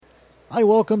Hi,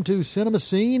 welcome to Cinema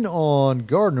Scene on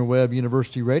Gardner Webb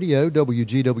University Radio,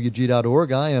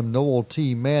 WGWG.org. I am Noel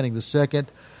T. Manning II,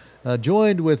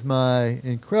 joined with my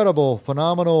incredible,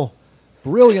 phenomenal,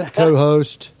 brilliant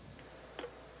co-host,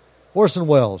 Orson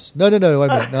Welles. No, wait a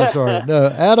minute. No, sorry. No,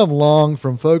 Adam Long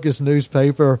from Focus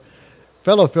Newspaper,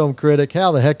 fellow film critic.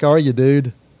 How the heck are you,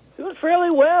 dude? Doing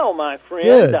fairly well, my friend.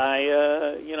 Good.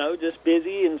 Just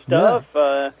busy and stuff.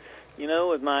 Yeah.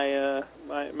 With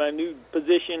my new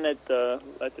position at the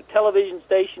television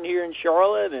station here in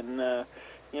Charlotte, and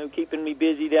keeping me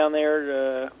busy down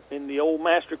there in the old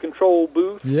master control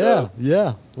booth. Yeah.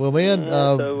 Well, man.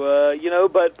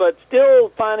 But still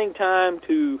finding time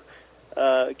to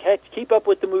keep up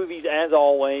with the movies as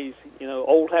always.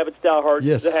 Old habits die hard.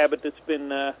 Yes. It's a habit that's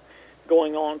been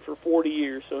going on for 40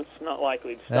 years, so it's not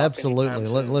likely to stop. Absolutely.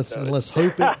 Let's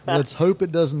hope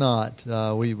it does not.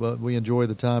 We enjoy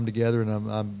the time together, and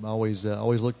I'm always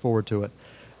look forward to it.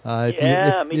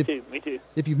 Me too.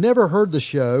 If you've never heard the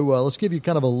show, let's give you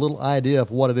kind of a little idea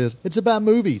of what it is. It's about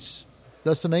movies.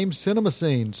 That's the name, Cinema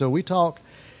Scene. So we talk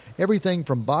everything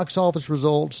from box office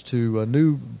results to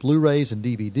new Blu-rays and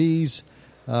DVDs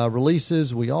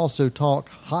releases. We also talk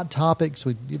hot topics.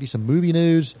 We give you some movie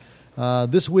news.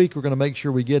 This week, we're going to make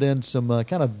sure we get in some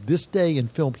kind of this day in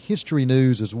film history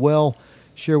news as well,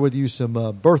 share with you some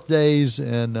birthdays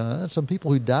and some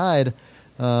people who died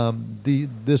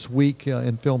this week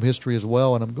in film history as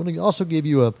well. And I'm going to also give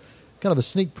you a kind of a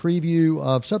sneak preview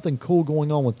of something cool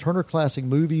going on with Turner Classic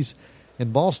Movies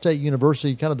and Ball State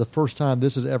University, kind of the first time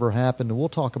this has ever happened, and we'll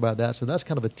talk about that. So that's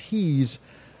kind of a tease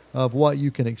of what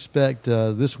you can expect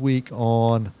this week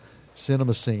on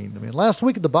Cinema Scene. I mean, last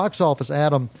week at the box office,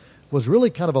 Adam, was really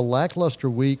kind of a lackluster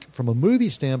week from a movie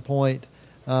standpoint.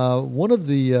 One of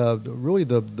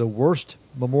the worst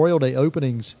Memorial Day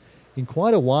openings in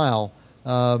quite a while.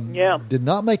 Did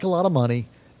not make a lot of money.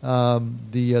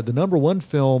 The number one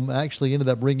film actually ended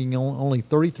up bringing only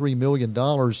 $33 million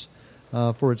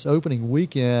for its opening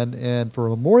weekend. And for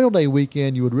a Memorial Day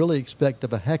weekend, you would really expect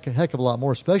a heck of a lot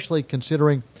more, especially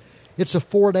considering it's a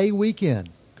 4-day weekend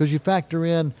because you factor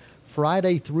in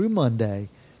Friday through Monday.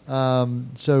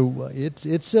 So it's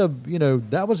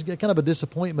that was kind of a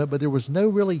disappointment, but there was no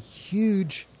really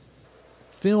huge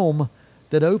film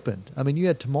that opened. I mean, you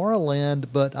had Tomorrowland,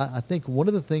 but I think one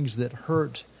of the things that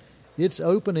hurt its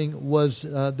opening was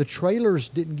the trailers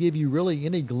didn't give you really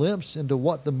any glimpse into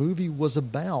what the movie was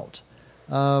about.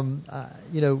 Visually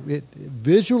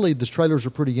the trailers are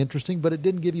pretty interesting, but it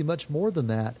didn't give you much more than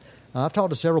that. I've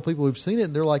talked to several people who've seen it,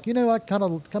 and they're like, I kind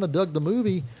of dug the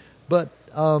movie, but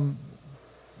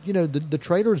the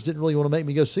trailers didn't really want to make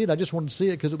me go see it. I just wanted to see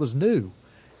it because it was new.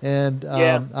 And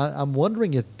I'm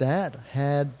wondering if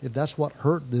that's what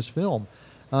hurt this film.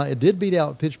 It did beat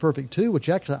out Pitch Perfect 2, which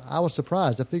actually I was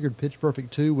surprised. I figured Pitch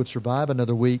Perfect 2 would survive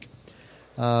another week.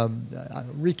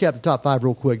 Recap the top 5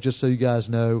 real quick just so you guys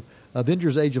know.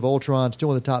 Avengers Age of Ultron still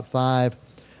in the top 5.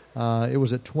 It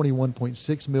was at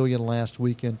 $21.6 million last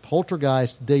weekend.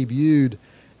 Poltergeist debuted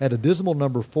at a dismal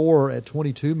number 4 at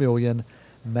 $22 million.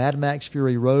 Mad Max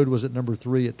Fury Road was at number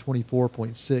 3 at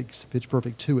 $24.6, Pitch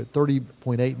Perfect 2 at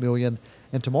 $30.8 million,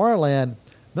 and Tomorrowland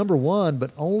number 1,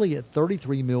 but only at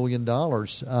 $33 million.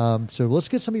 So let's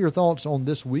get some of your thoughts on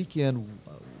this weekend.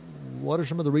 What are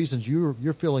some of the reasons you're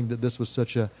feeling that this was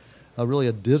such a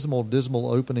really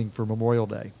dismal opening for Memorial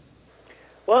Day?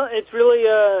 Well, it's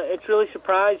really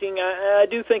surprising. I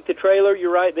do think the trailer,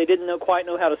 you're right, they didn't quite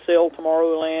know how to sell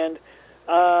Tomorrowland.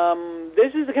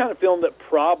 This is the kind of film that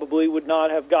probably would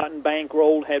not have gotten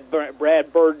bankrolled had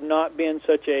Brad Bird not been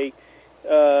such a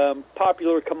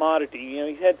popular commodity.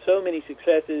 He's had so many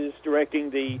successes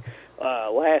directing the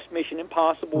last Mission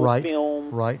Impossible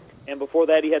film. Right. And before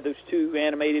that, he had those 2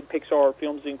 animated Pixar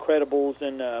films, The Incredibles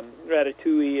and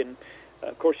Ratatouille. And,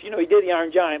 of course, he did The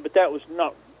Iron Giant, but that was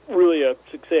not really a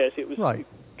success. It was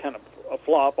kind of a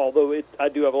flop, although I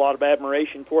do have a lot of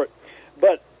admiration for it.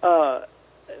 But I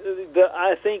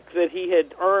think that he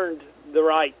had earned the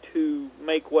right to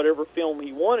make whatever film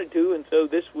he wanted to, and so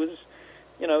this was,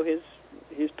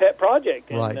 his pet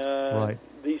project. And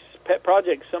these pet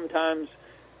projects sometimes,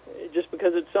 just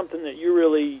because it's something that you're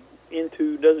really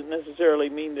into, doesn't necessarily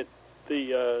mean that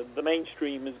the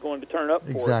mainstream is going to turn up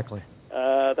for it. Exactly.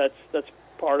 That's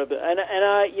part of it. And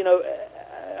I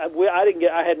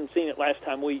hadn't seen it last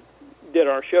time we did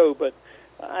our show, but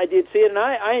I did see it, and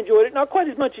I enjoyed it. Not quite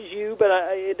as much as you, but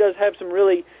it does have some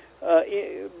really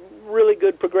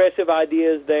good progressive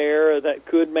ideas there that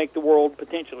could make the world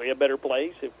potentially a better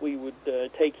place if we would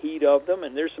take heed of them.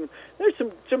 And there's some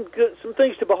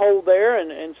things to behold there,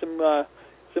 and some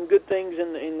good things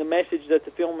in the message that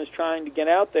the film is trying to get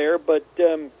out there. But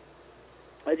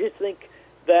I just think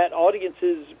that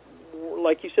audiences,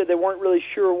 like you said, they weren't really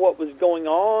sure what was going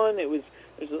on.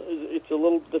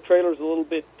 The trailer's a little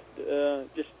bit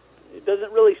it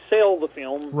doesn't really sell the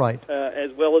film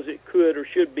as well as it could or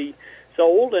should be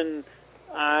sold, and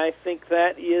I think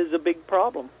that is a big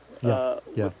problem.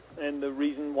 And the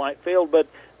reason why it failed. But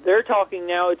they're talking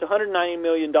now, it's a $190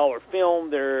 million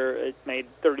film. It made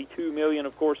 $32 million,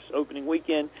 of course, opening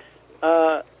weekend.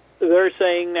 They're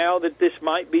saying now that this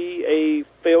might be a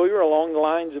failure along the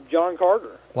lines of John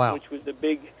Carter, which was the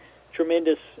big,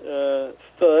 tremendous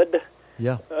thud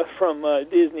from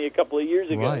Disney a couple of years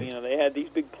ago. Right. You know, they had these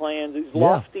big plans, these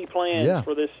lofty plans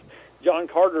for this John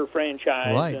Carter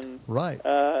franchise.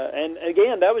 And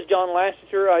again, that was John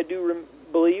Lasseter. I do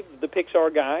believe the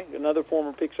Pixar guy, another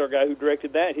former Pixar guy who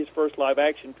directed that, his first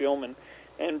live-action film,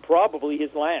 and probably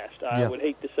his last. I would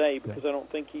hate to say, because I don't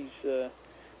think he's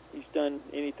done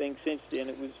anything since then.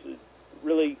 It was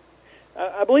really,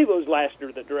 I believe it was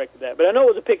Lasseter that directed that, but I know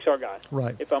it was a Pixar guy.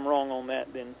 Right. If I'm wrong on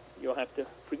that, then you'll have to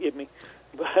forgive me.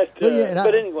 But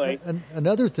anyway,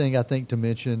 another thing I think to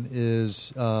mention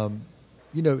is,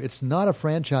 it's not a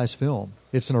franchise film.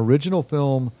 It's an original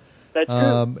film. That's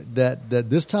true. That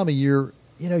this time of year,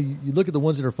 you look at the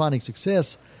ones that are finding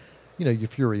success. Your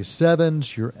Furious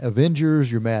Sevens, your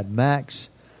Avengers, your Mad Max.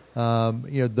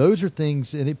 Those are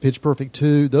things, and Pitch Perfect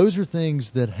 2. Those are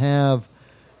things that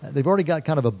they've already got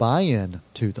kind of a buy-in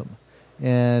to them.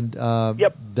 And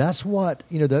that's what,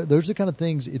 those are the kind of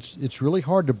things, it's really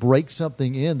hard to break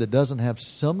something in that doesn't have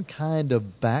some kind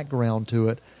of background to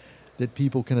it that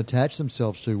people can attach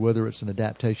themselves to, whether it's an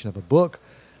adaptation of a book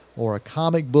or a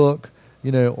comic book,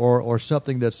 or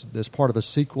something that's part of a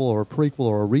sequel or a prequel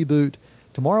or a reboot.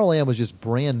 Tomorrowland was just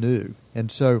brand new.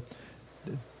 And so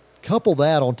couple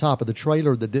that on top of the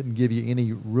trailer that didn't give you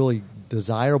any really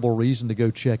desirable reason to go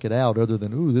check it out other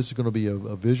than, this is going to be a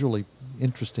visually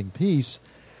interesting piece,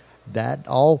 that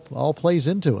all plays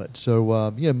into it.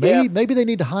 So, maybe they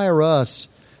need to hire us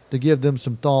to give them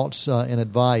some thoughts and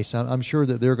advice. I'm sure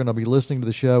that they're going to be listening to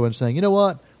the show and saying, you know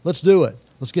what, let's do it.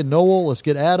 Let's get Noel, let's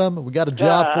get Adam. We got a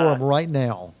job for them right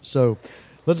now. So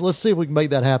let's see if we can make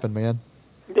that happen, man.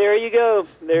 There you go.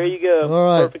 All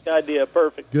right. Perfect idea.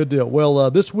 Perfect. Good deal. Well,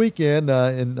 this weekend,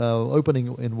 in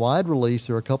opening in wide release,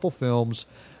 there are a couple films.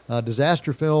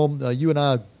 Disaster film. You and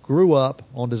I grew up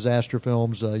on disaster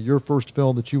films. Your first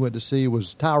film that you went to see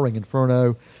was Towering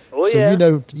Inferno. Oh, so yeah.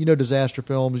 you know disaster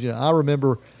films. I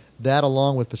remember that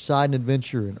along with Poseidon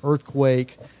Adventure and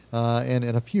Earthquake and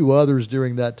a few others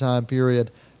during that time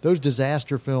period. Those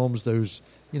disaster films, those,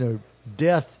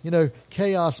 death,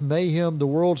 chaos, mayhem, the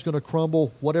world's going to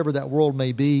crumble, whatever that world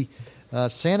may be.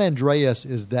 San Andreas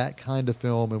is that kind of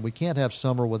film, and we can't have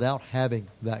summer without having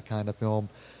that kind of film.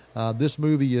 This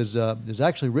movie is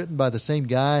actually written by the same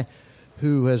guy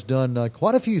who has done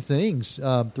quite a few things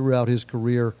throughout his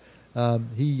career.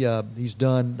 He's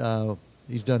done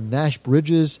Nash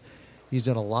Bridges. He's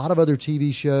done a lot of other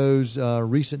TV shows,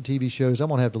 recent TV shows. I'm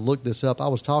going to have to look this up. I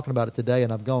was talking about it today,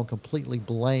 and I've gone completely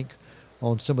blank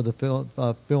on some of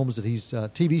the films that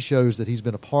TV shows that he's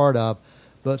been a part of,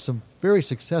 but some very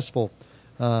successful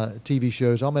TV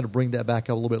shows. I'm going to bring that back up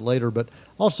a little bit later. But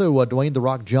also, Dwayne "The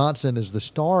Rock" Johnson is the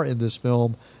star in this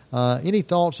film. Any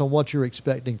thoughts on what you're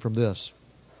expecting from this?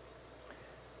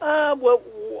 Well,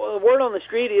 word on the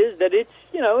street is that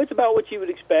it's about what you would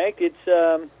expect.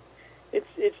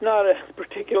 It's not a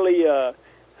particularly a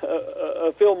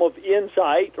film of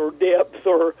insight or depth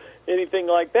or anything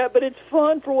like that, but it's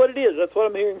fun for what it is. That's what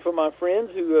I'm hearing from my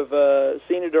friends who have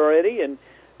seen it already, and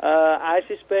I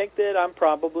suspect that I'm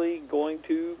probably going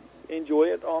to enjoy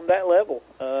it on that level.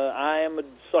 I am a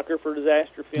sucker for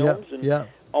disaster films, and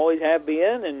always have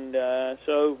been, and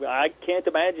so I can't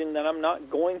imagine that I'm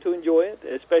not going to enjoy it,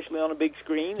 especially on a big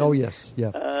screen. Oh, yes,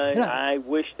 I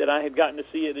wish that I had gotten to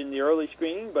see it in the early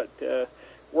screening, but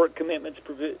work commitments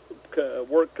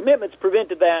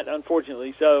prevented that,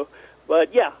 unfortunately. So, but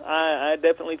I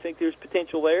definitely think there's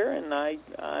potential there, and I'm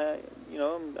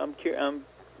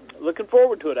looking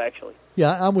forward to it, actually.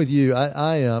 Yeah, I'm with you.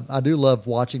 I do love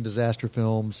watching disaster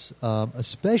films,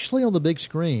 especially on the big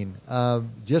screen.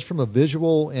 Just from a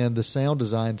visual and the sound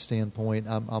design standpoint,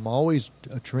 I'm always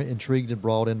intrigued and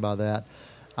brought in by that.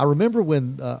 I remember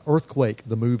when Earthquake,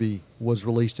 the movie, was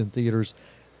released in theaters,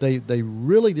 they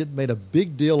really made a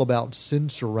big deal about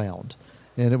Cinsurround.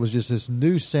 And it was just this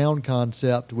new sound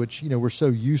concept, which, we're so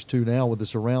used to now with the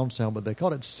surround sound, but they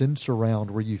called it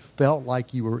Cinsurround, where you felt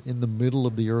like you were in the middle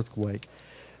of the earthquake.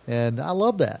 And I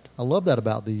love that. I love that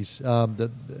about these. Let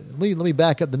me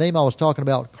back up. The name I was talking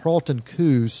about, Carlton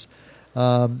Cuse,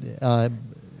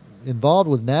 involved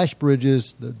with Nash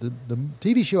Bridges, the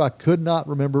TV show I could not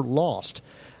remember, Lost.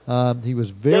 He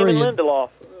was very... Damon Lindelof.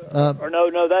 Or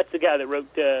no, that's the guy that wrote,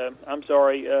 I'm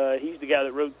sorry, he's the guy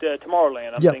that wrote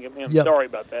Tomorrowland. I'm thinking of him. Yep. Sorry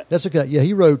about that. That's okay. Yeah,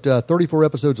 he wrote 34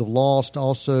 episodes of Lost,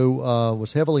 also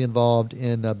was heavily involved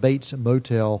in Bates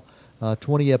Motel,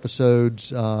 20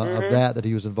 episodes of that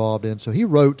he was involved in. So he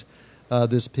wrote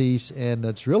this piece, and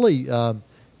it's really,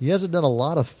 he hasn't done a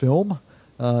lot of film,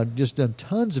 just done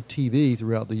tons of TV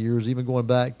throughout the years, even going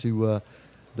back to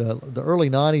the early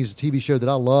 90s, a TV show that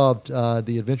I loved,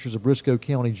 The Adventures of Briscoe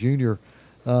County Jr.,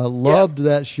 loved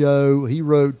that show. He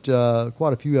wrote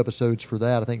quite a few episodes for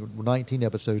that. I think 19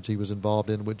 episodes he was involved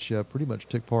in, which pretty much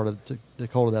took hold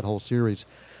of that whole series.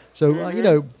 So,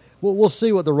 we'll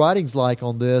see what the writing's like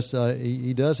on this.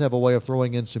 He does have a way of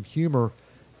throwing in some humor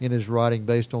in his writing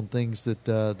based on things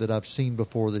that I've seen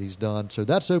before that he's done. So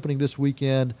that's opening this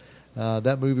weekend.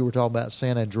 That movie we're talking about,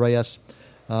 San Andreas,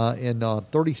 in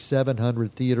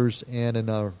 3,700 theaters and in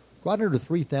right under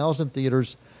 3,000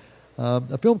 theaters.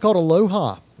 A film called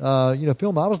Aloha, a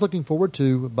film I was looking forward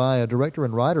to by a director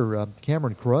and writer,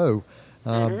 Cameron Crowe.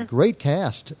 Great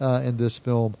cast in this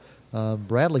film.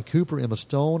 Bradley Cooper, Emma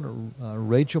Stone,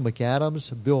 Rachel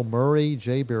McAdams, Bill Murray,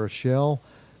 Jay Baruchel,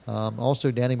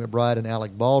 also Danny McBride and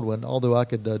Alec Baldwin, although I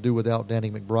could do without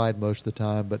Danny McBride most of the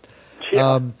time. But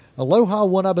Aloha,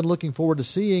 one I've been looking forward to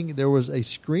seeing. There was a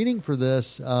screening for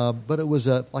this, but it was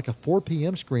like a 4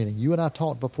 p.m. screening. You and I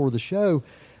talked before the show.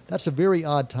 That's a very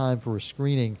odd time for a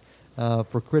screening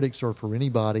for critics or for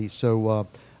anybody. So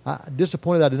I'm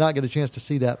disappointed I did not get a chance to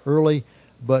see that early.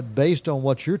 But based on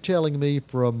what you're telling me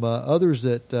from other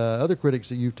critics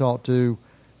that you've talked to,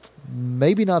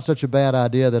 maybe not such a bad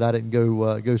idea that I didn't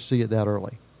go see it that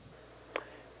early.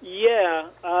 Yeah,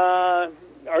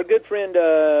 our good friend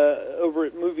over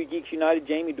at Movie Geeks United,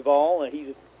 Jamie Duvall,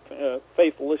 he's a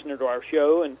faithful listener to our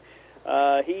show, and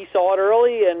he saw it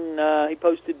early, and he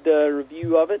posted a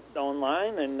review of it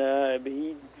online, and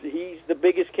he's the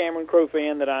biggest Cameron Crowe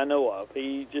fan that I know of.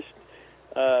 He just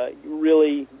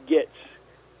really gets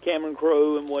Cameron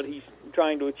Crowe and what he's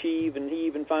trying to achieve, and he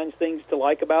even finds things to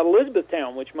like about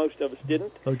Elizabethtown, which most of us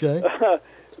didn't. Okay.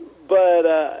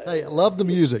 But hey, I love the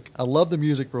music. I love the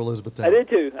music for Elizabethtown. I did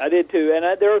too,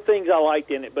 and there are things I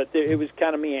liked in it, but it was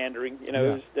kind of meandering. It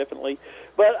was definitely.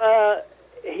 But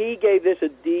he gave this a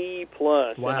D+.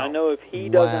 Wow. And I know if he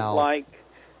doesn't like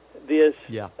this,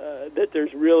 that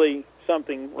there's really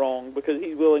something wrong, because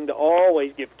he's willing to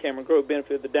always give Cameron Crowe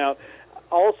benefit of the doubt.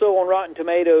 Also, on Rotten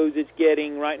Tomatoes, it's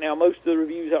getting, right now, most of the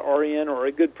reviews are in, or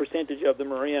a good percentage of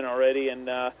them are in already, and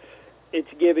it's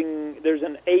giving, there's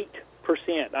an 8%.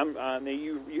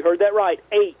 You heard that right,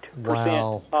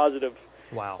 8% positive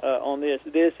on this.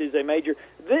 This is a major,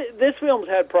 this film's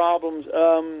had problems.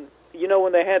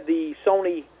 When they had the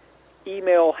Sony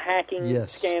email hacking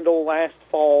scandal last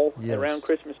fall, around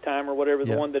Christmas time or whatever,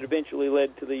 the one that eventually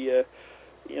led to the,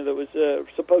 that was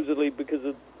supposedly because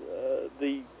of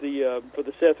for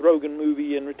the Seth Rogen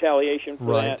movie in retaliation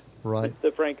for that,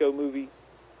 the Franco movie,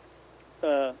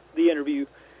 The Interview.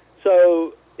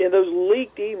 So in those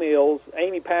leaked emails,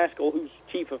 Amy Pascal, who's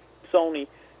chief of Sony,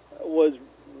 was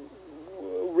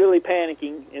really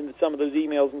panicking in some of those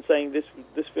emails and saying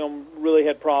this film really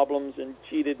had problems and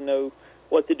she didn't know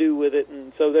what to do with it,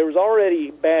 and so there was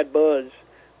already bad buzz.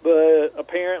 But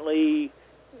apparently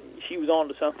she was on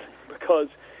to something, because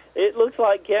it looks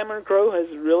like Cameron Crowe has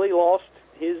really lost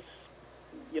his,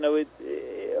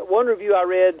 one review I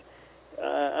read,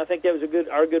 I think that was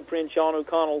our good friend Sean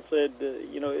O'Connell said,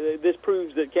 this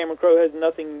proves that Cameron Crowe has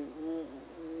nothing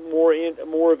more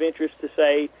of interest to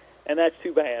say, and that's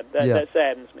too bad. That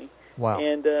saddens me. Wow.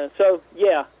 And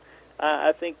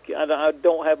I think I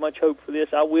don't have much hope for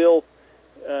this. I will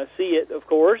see it, of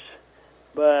course,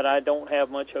 but I don't have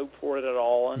much hope for it at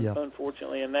all,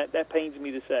 unfortunately, and that pains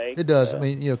me to say. It does.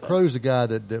 Crowe's the guy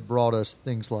that brought us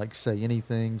things like Say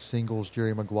Anything, Singles,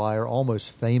 Jerry Maguire,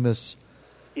 Almost Famous.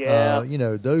 Yeah.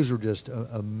 Those are just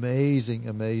amazing,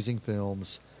 amazing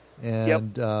films.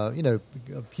 And, a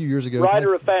few years ago...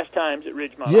 Writer of Fast Times at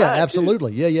Ridgemont High. Yeah,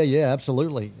 absolutely. Too. Yeah,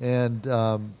 absolutely. And,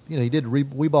 he did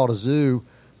We Bought a Zoo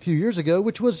a few years ago,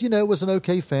 which was, was an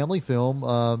okay family film.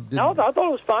 I thought it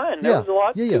was fine. There was a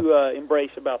lot to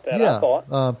embrace about that, I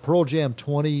thought. Pearl Jam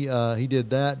 20, he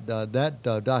did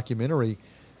that documentary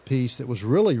piece that was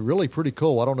really, really pretty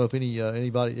cool. I don't know if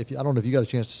anybody, I don't know if you got a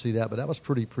chance to see that, but that was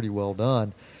pretty well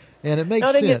done. And it makes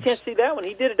sense. I didn't get a chance to see that one.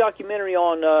 He did a documentary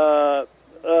on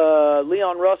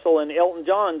Leon Russell and Elton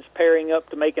John's pairing up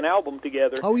to make an album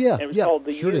together. Oh, yeah. And it was called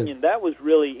The Union. Did. That was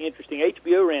really interesting.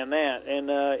 HBO ran that, and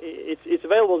it's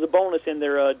available as a bonus in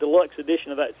their deluxe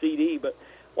edition of that CD. But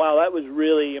wow, that was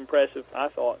really impressive, I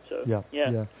thought. So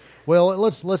yeah. Well,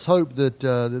 let's hope that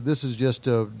that this is just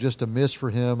a miss for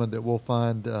him, and that we'll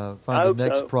find the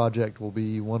next project will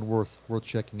be one worth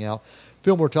checking out.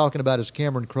 Film we're talking about is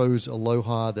Cameron Crowe's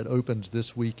Aloha, that opens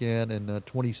this weekend in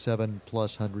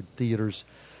 27+100 theaters,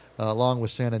 along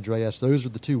with San Andreas. Those are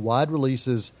the two wide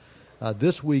releases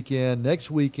this weekend.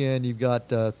 Next weekend, you've got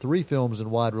 3 films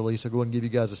in wide release. I'll go ahead and give you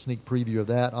guys a sneak preview of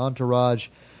that. Entourage,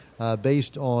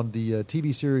 based on the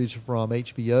TV series from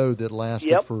HBO that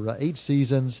lasted for 8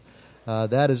 seasons.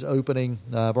 That is opening.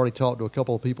 I've already talked to a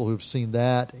couple of people who've seen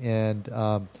that, and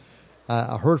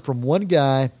I heard from one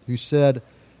guy who said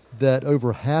that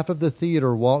over half of the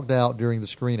theater walked out during the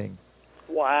screening.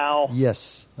 Wow.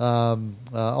 Yes.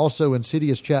 Also,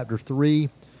 Insidious Chapter 3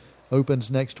 opens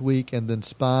next week, and then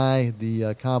Spy,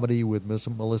 the comedy with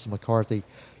Melissa McCarthy.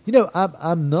 You know,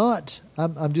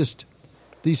 I'm just,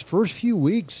 these first few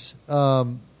weeks are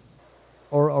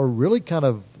really kind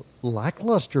of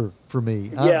lackluster for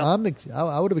me. Yeah.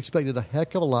 I would have expected a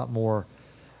heck of a lot more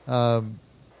than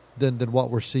what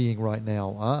we're seeing right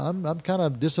now. I'm kind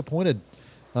of disappointed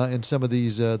in some of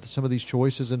these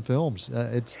choices in films.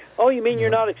 You mean you're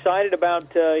not excited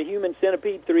about Human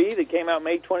Centipede 3 that came out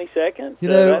May 22nd? You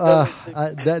know,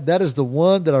 that is the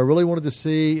one that I really wanted to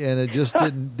see, and it just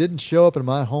didn't show up in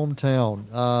my hometown.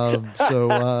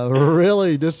 So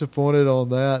really disappointed on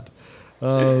that.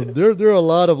 There are a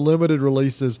lot of limited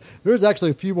releases. There's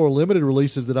actually a few more limited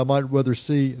releases that I might rather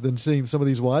see than seeing some of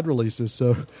these wide releases.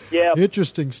 So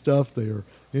interesting stuff there.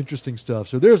 Interesting stuff.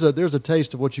 So there's a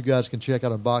taste of what you guys can check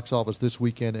out on box office this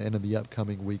weekend and in the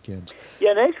upcoming weekends.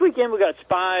 Yeah, next weekend we got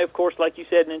Spy, of course, like you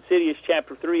said, and Insidious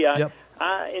Chapter 3.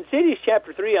 Insidious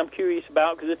Chapter 3 I'm curious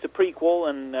about because it's a prequel,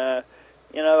 and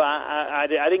I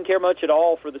didn't care much at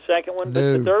all for the second one,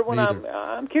 but the third one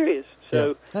I'm curious.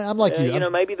 So I'm like you.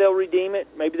 Maybe they'll redeem it.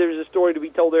 Maybe there's a story to be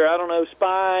told there. I don't know.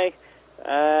 Spy,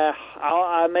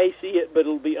 I may see it, but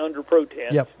it'll be under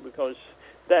protest because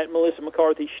that Melissa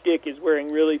McCarthy shtick is wearing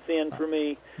really thin for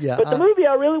me. But the movie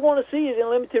I really want to see is in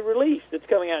limited release that's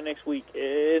coming out next week,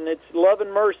 and it's Love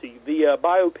and Mercy, the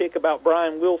biopic about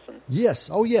Brian Wilson. Yes.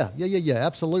 Oh, yeah,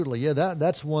 absolutely. Yeah,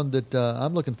 that's one that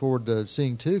I'm looking forward to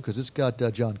seeing, too, because it's got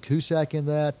John Cusack in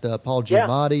that, Paul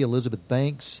Giamatti, Elizabeth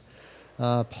Banks,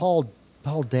 Paul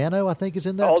Dano, I think, is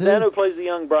in that, Paul too. Dano plays the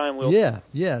young Brian Wilson.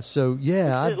 Yeah. So,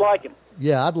 yeah. I like him.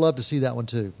 Yeah, I'd love to see that one,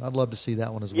 too. I'd love to see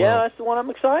that one as well. Yeah, that's the one I'm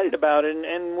excited about,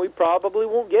 and we probably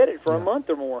won't get it for a month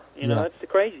or more. That's the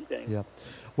crazy thing. Yeah.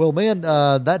 Well, man,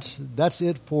 that's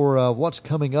it for what's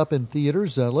coming up in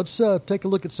theaters. Let's take a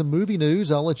look at some movie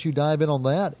news. I'll let you dive in on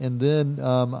that, and then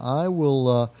I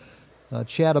will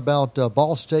chat about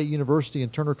Ball State University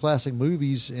and Turner Classic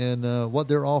Movies and what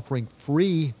they're offering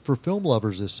free for film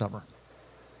lovers this summer.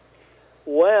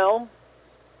 Well,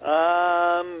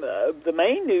 the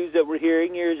main news that we're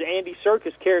hearing here is Andy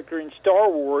Serkis' character in Star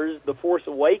Wars: The Force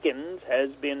Awakens has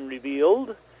been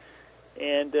revealed,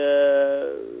 and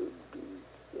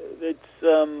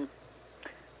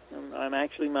I'm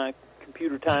actually, my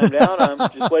computer timed out. I'm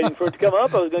just waiting for it to come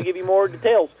up. I was going to give you more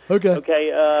details. Okay.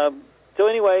 So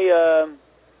anyway,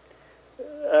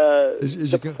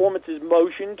 the performance is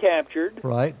motion captured.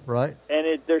 Right.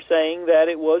 And they're saying that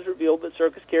it was revealed that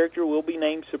Serkis' character will be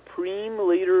named Supreme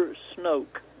Leader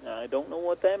Snoke. Now, I don't know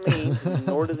what that means,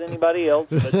 nor does anybody else.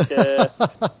 But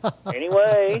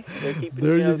anyway, they're keeping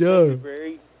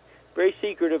very, very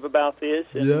secretive about this.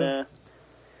 And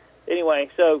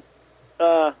anyway, so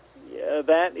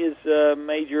that is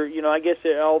major. I guess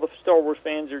all the Star Wars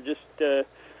fans are just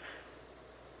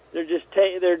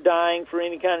they're dying for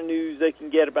any kind of news they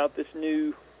can get about this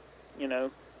new,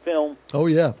 film. Oh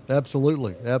yeah,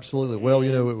 absolutely. Well,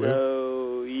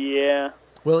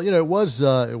 Well, it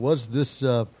was this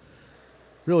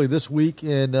really this week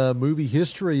in movie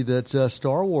history that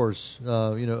Star Wars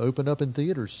opened up in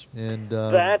theaters, and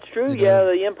that's true.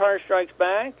 The Empire Strikes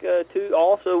Back too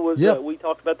also was. We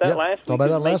talked about that last week. Talked about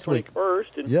that last week. May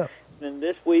 21st, and then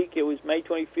this week it was May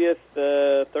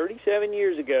 25th, 37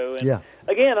 years ago. And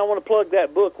again, I want to plug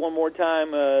that book one more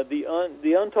time.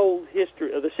 The Untold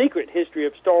History, The Secret History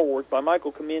of Star Wars by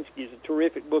Michael Kaminsky is a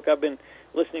terrific book. I've been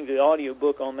listening to the audio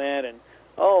book on that, and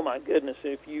oh my goodness,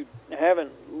 if you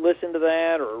haven't listened to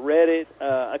that or read it,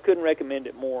 I couldn't recommend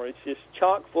it more. It's just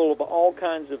chock full of all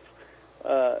kinds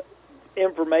of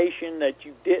information that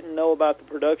you didn't know about the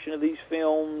production of these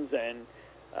films, and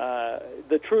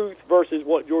the truth versus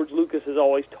what George Lucas has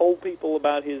always told people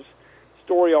about his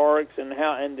story arcs, and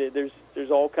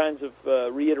there's all kinds of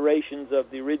reiterations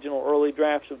of the original early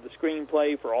drafts of the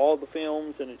screenplay for all the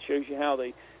films, and it shows you how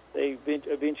they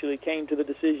eventually came to the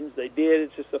decisions they did.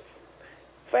 It's just a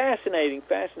fascinating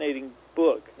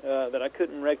book that I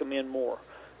couldn't recommend more.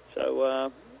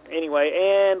 So anyway,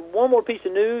 and one more piece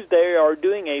of news: they are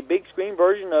doing a big screen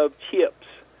version of Chips.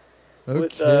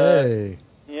 Okay.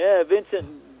 With,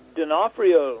 Vincent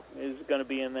D'Onofrio is going to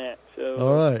be in that. So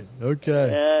all right.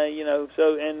 Okay.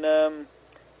 And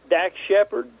Dax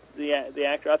Shepard, the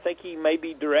actor, I think he may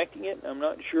be directing it. I'm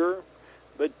not sure,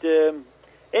 but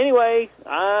anyway,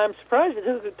 I'm surprised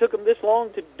it took them this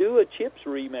long to do a Chips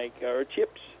remake or a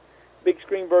Chips big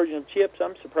screen version of Chips.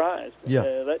 I'm surprised. Yeah.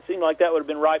 That seemed like that would have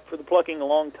been ripe for the plucking a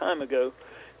long time ago.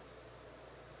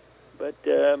 But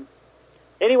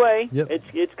anyway,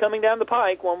 it's coming down the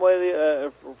pike one way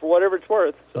for whatever it's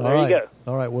worth. So there you go.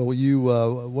 All right. Well, you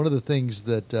one of the things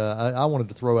that I wanted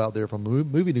to throw out there from a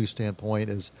movie news standpoint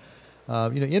is,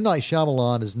 M. Night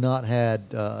Shyamalan has not had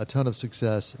a ton of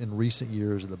success in recent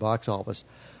years at the box office.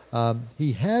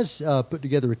 He has put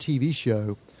together a TV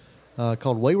show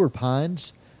called Wayward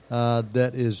Pines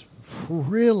that is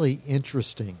really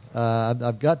interesting.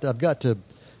 I've got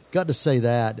to say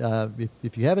that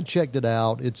if you haven't checked it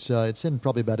out, it's in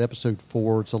probably about episode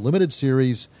 4. It's a limited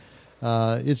series.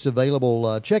 It's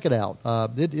available. Check it out.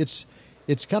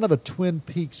 It's kind of a Twin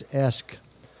Peaks-esque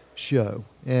show,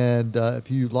 and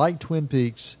if you like Twin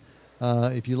Peaks,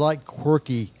 if you like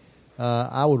quirky,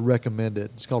 I would recommend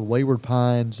it. It's called Wayward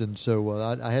Pines, and so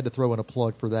I had to throw in a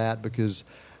plug for that because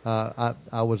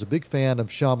I was a big fan of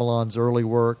Shyamalan's early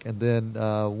work, and then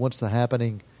once The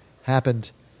Happening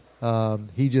happened,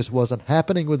 he just wasn't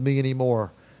happening with me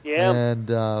anymore. Yeah. And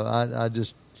I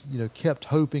just kept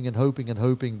hoping and hoping and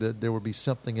hoping that there would be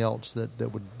something else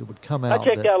that would come out. I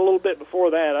checked out a little bit before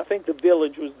that. I think The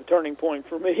Village was the turning point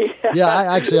for me. Yeah,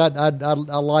 I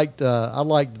liked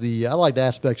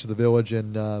aspects of The Village,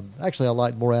 and actually I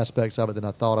liked more aspects of it than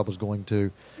I thought I was going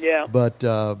to. Yeah.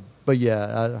 But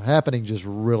yeah, Happening just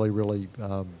really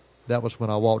that was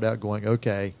when I walked out going,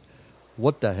 okay,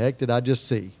 what the heck did I just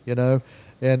see?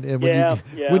 And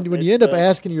when you end up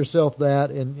asking yourself that,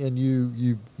 and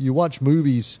you watch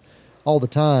movies all the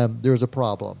time, there's a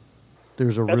problem.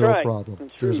 There's a real problem.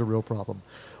 There's a real problem.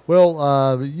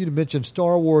 Well, you mentioned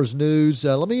Star Wars news.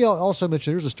 Let me also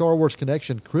mention here's a Star Wars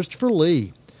connection. Christopher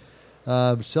Lee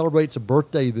celebrates a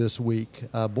birthday this week.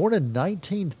 Born in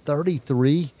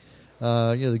 1933.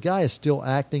 The guy is still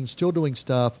acting, still doing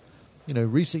stuff.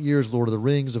 Recent years, Lord of the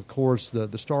Rings, of course,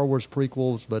 the Star Wars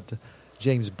prequels, but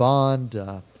James Bond,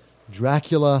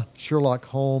 Dracula, Sherlock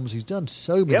Holmes. He's done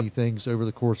so many things over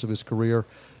the course of his career.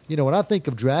 When I think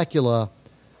of Dracula,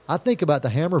 I think about the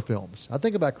Hammer films. I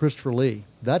think about Christopher Lee.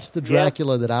 That's the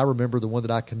Dracula that I remember, the one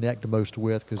that I connect most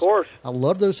with, because I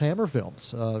love those Hammer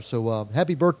films. So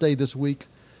happy birthday this week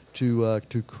to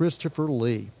Christopher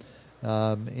Lee.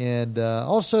 And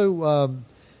also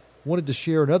wanted to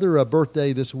share another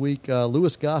birthday this week.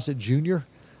 Louis Gossett Jr.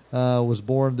 Was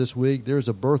born this week. There's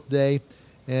a birthday.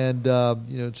 And,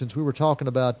 since we were talking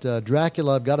about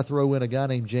Dracula, I've got to throw in a guy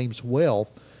named James Whale,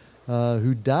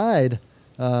 who died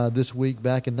this week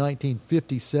back in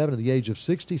 1957 at the age of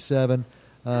 67.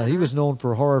 He was known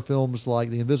for horror films like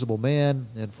The Invisible Man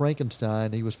and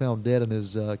Frankenstein. He was found dead in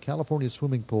his California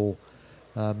swimming pool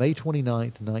May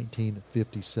 29th,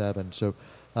 1957. So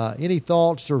any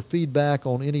thoughts or feedback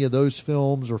on any of those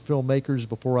films or filmmakers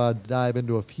before I dive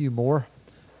into a few more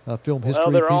film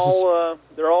history pieces?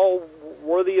 They're all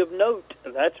worthy of note,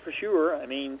 that's for sure. I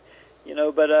mean,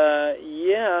 but I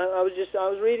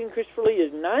was reading Christopher Lee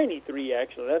is 93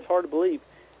 actually. That's hard to believe.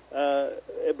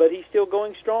 But he's still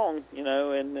going strong,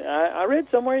 and I read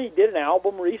somewhere he did an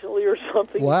album recently or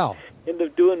something. Wow. Into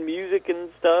doing music and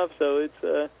stuff, so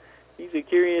it's he's a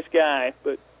curious guy,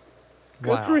 but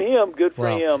good for him. Good for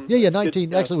him. Yeah. Actually,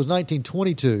 it was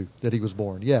 1922 that he was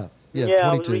born. Yeah. 22.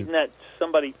 I was reading that.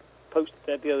 Somebody posted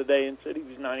that the other day and said he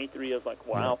was 93. I was like,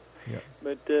 wow. Yeah.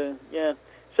 But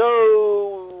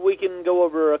so we can go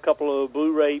over a couple of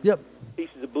Blu-ray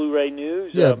pieces of Blu-ray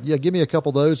news. Yeah. Give me a couple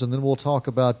of those, and then we'll talk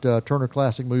about Turner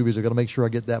Classic Movies. I've got to make sure I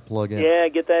get that plug in. Yeah,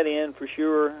 get that in for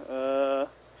sure.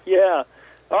 Yeah.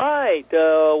 All right.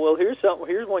 Well, here's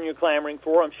one you're clamoring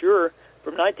for, I'm sure,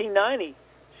 from 1990,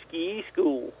 Ski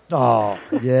School. Oh,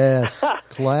 yes.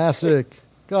 Classic.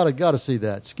 Gotta see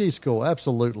that. Ski School,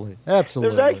 absolutely.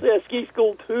 There's actually a Ski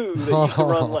School 2 that used to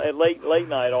run late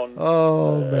night on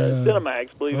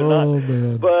Cinemax, believe it or not.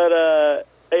 Man. But,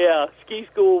 Ski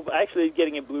School actually is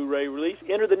getting a Blu-ray release.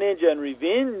 Enter the Ninja and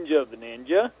Revenge of the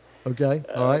Ninja. Okay,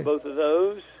 all right. Both of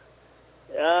those.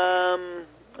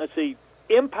 Let's see.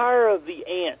 Empire of the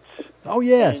Ants. Oh,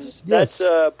 yes. That's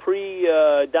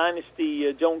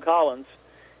pre-Dynasty Joan Collins.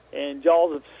 And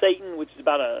Jaws of Satan, which is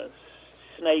about a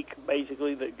snake,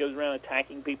 basically, that goes around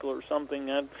attacking people or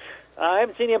something. I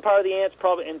haven't seen Empire of the Ants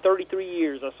probably in 33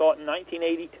 years. I saw it in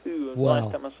 1982. Was the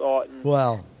last time I saw it. And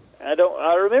wow.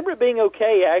 I remember it being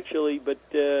okay, actually, but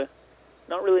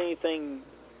not really anything,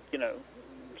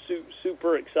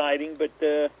 super exciting. But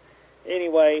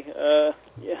anyway,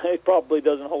 it probably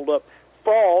doesn't hold up.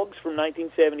 Frogs from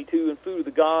 1972 and Food of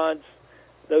the Gods.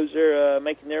 Those are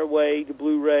making their way to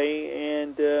Blu-ray,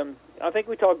 and I think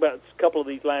we talked about a couple of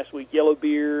these last week.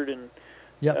 Yellowbeard and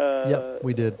Yep,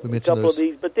 we did. We mentioned a couple those. of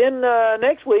these. But then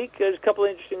next week, there's a couple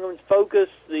of interesting ones. Focus,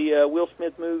 the Will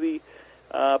Smith movie,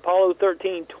 Apollo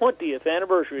 13 20th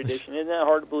Anniversary Edition. Isn't that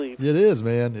hard to believe? It is,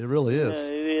 man. It really is.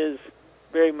 It is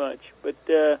very much. But,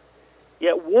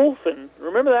 Wolfen.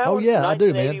 Remember that one? Oh, yeah, I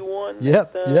do, man. 1981.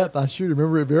 Yep. I sure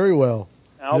remember it very well.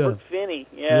 Albert Finney.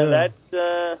 Yeah,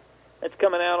 that's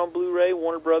coming out on Blu-ray.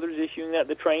 Warner Brothers issuing that.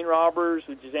 The Train Robbers,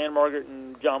 which is Anne Margaret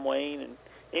and John Wayne, and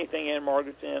anything Anne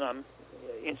Margaret's in, I'm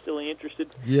instantly interested.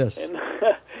 Yes. And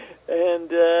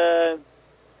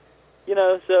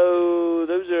so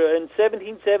those are in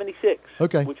 1776,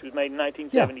 which was made in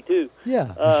 1972. Yeah.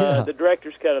 The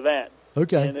director's cut of that.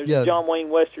 Okay. And there's a John Wayne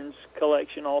Westerns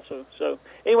collection also. So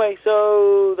anyway,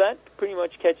 so that pretty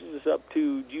much catches us up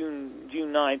to June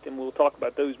 9th, and we'll talk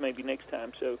about those maybe next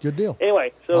time. So good deal.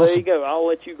 Anyway, so awesome. There you go. I'll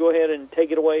let you go ahead and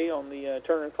take it away on the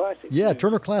Turner Classic. Yeah, movies.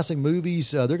 Turner Classic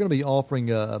Movies. They're going to be offering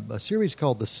a series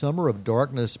called The Summer of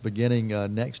Darkness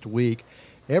beginning next week.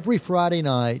 Every Friday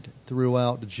night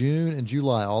throughout June and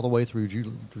July, all the way through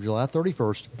July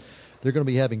 31st, they're going to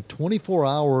be having 24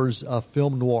 hours of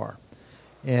film noir.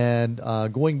 And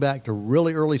going back to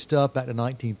really early stuff, back to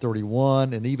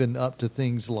 1931, and even up to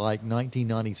things like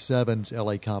 1997's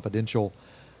L.A. Confidential.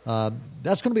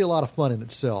 That's going to be a lot of fun in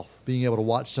itself, being able to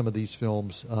watch some of these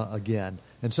films again,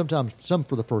 and sometimes some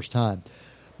for the first time.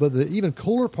 But the even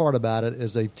cooler part about it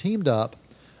is they've teamed up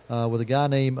with a guy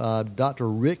named Dr.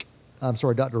 Rich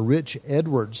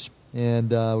Edwards, and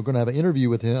we're going to have an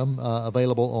interview with him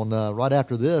available on right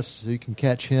after this, so you can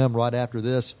catch him right after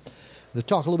this. To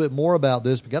talk a little bit more about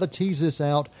this, we've got to tease this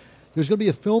out. There's going to be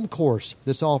a film course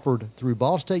that's offered through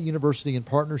Ball State University in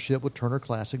partnership with Turner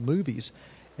Classic Movies.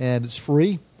 And it's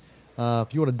free.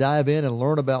 If you want to dive in and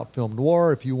learn about film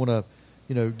noir, if you want to,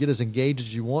 get as engaged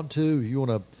as you want to, if you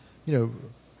want to,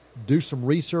 do some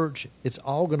research, it's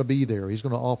all going to be there. He's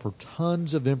going to offer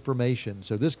tons of information.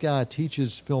 So this guy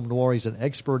teaches film noir. He's an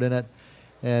expert in it.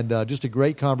 And just a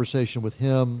great conversation with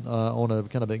him on a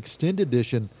kind of extended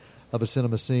edition of a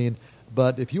Cinema Scene.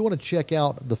 But if you want to check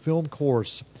out the film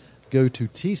course, go to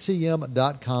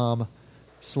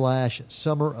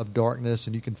tcm.com/Summer of Darkness,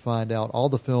 and you can find out all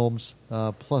the films,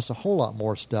 plus a whole lot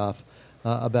more stuff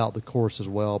about the course as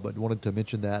well. But wanted to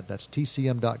mention that. That's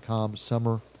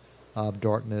tcm.com/Summer of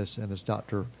Darkness, and it's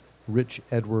Dr. Rich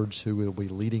Edwards who will be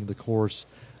leading the course.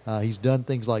 He's done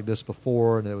things like this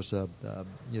before, and it was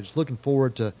just looking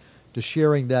forward to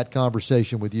sharing that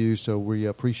conversation with you, so we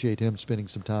appreciate him spending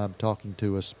some time talking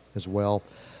to us as well.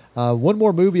 One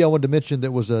more movie I wanted to mention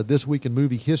that was This Week in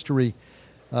Movie History,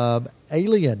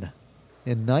 Alien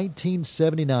in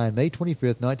 1979, May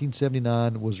 25th,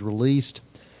 1979, was released,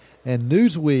 and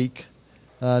Newsweek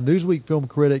film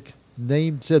critic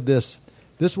said this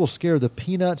will scare the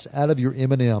peanuts out of your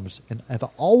M&Ms, and I've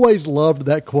always loved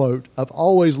that quote.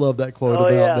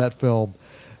 That film.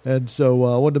 And so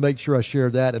I wanted to make sure I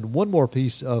shared that. And one more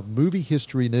piece of movie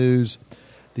history news.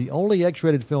 The only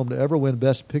X-rated film to ever win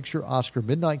Best Picture Oscar,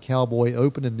 Midnight Cowboy,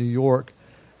 opened in New York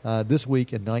this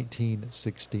week in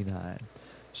 1969.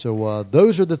 So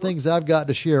those are the things I've got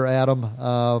to share, Adam,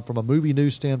 from a movie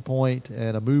news standpoint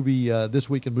and a movie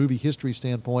This Week in Movie History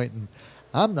standpoint. And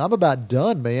I'm about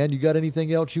done, man. You got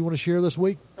anything else you want to share this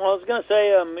week? Well, I was going to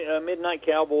say Midnight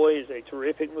Cowboy is a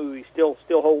terrific movie. Still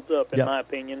holds up, in my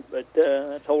opinion, but that's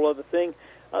a whole other thing.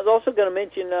 I was also going to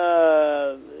mention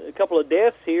a couple of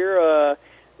deaths here.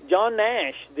 John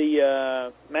Nash,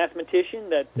 the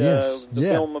mathematician that the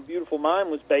film A Beautiful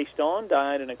Mind was based on,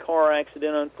 died in a car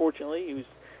accident, unfortunately. I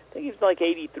think he was like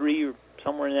 83 or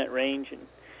somewhere in that range. And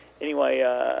anyway,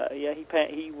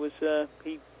 he was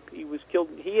killed.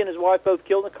 He and his wife both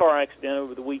killed in a car accident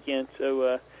over the weekend.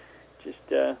 So, it's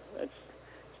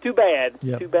too bad.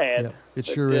 Too bad. Yep. It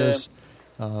sure is.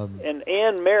 And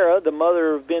Ann Mara, the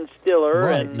mother of Ben Stiller,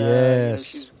 right, and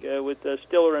she's with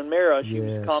Stiller and Mara. She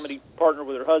was a comedy partner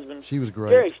with her husband. She was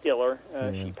great. Jerry Stiller.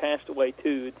 She passed away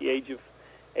too at the age of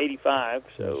 85.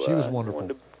 So she was wonderful. I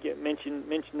wanted to mention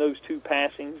those two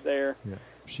passings there. Yeah,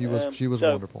 she was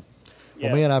wonderful.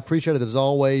 Well, man, I appreciate it as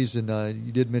always, and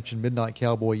you did mention Midnight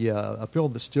Cowboy. Yeah, a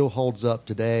film that still holds up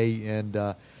today, and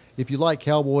If you like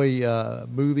cowboy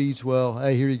movies, well,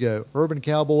 hey, here you go. Urban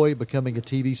Cowboy becoming a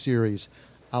TV series.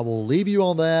 I will leave you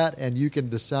on that, and you can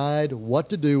decide what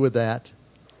to do with that.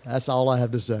 That's all I have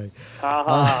to say.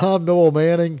 I'm Noel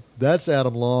Manning. That's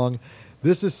Adam Long.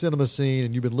 This is Cinema Scene,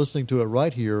 and you've been listening to it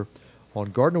right here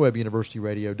on Gardner-Webb University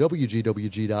Radio,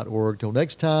 WGWG.org. Till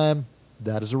next time,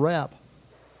 that is a wrap.